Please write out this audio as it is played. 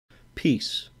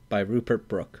Peace by Rupert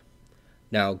Brooke.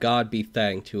 Now God be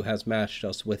thanked who has matched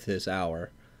us with his hour,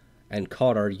 and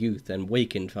caught our youth and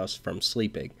wakened us from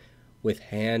sleeping, with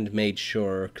hand made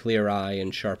sure, clear eye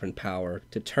and sharpened power,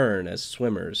 to turn as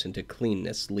swimmers into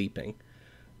cleanness leaping.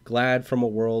 Glad from a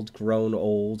world grown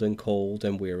old and cold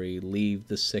and weary, leave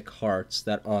the sick hearts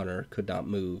that honor could not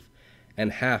move,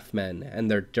 and half men and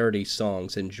their dirty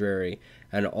songs and dreary,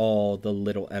 and all the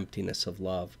little emptiness of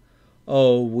love.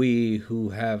 Oh, we who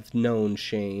have known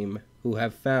shame, who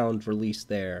have found release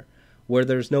there, where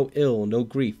there's no ill, no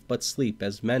grief, but sleep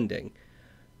as mending,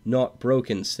 naught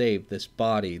broken save this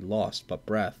body lost but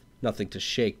breath, nothing to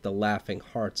shake the laughing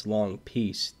heart's long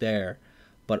peace there,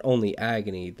 but only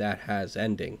agony that has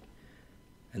ending,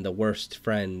 and the worst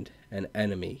friend and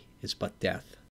enemy is but death.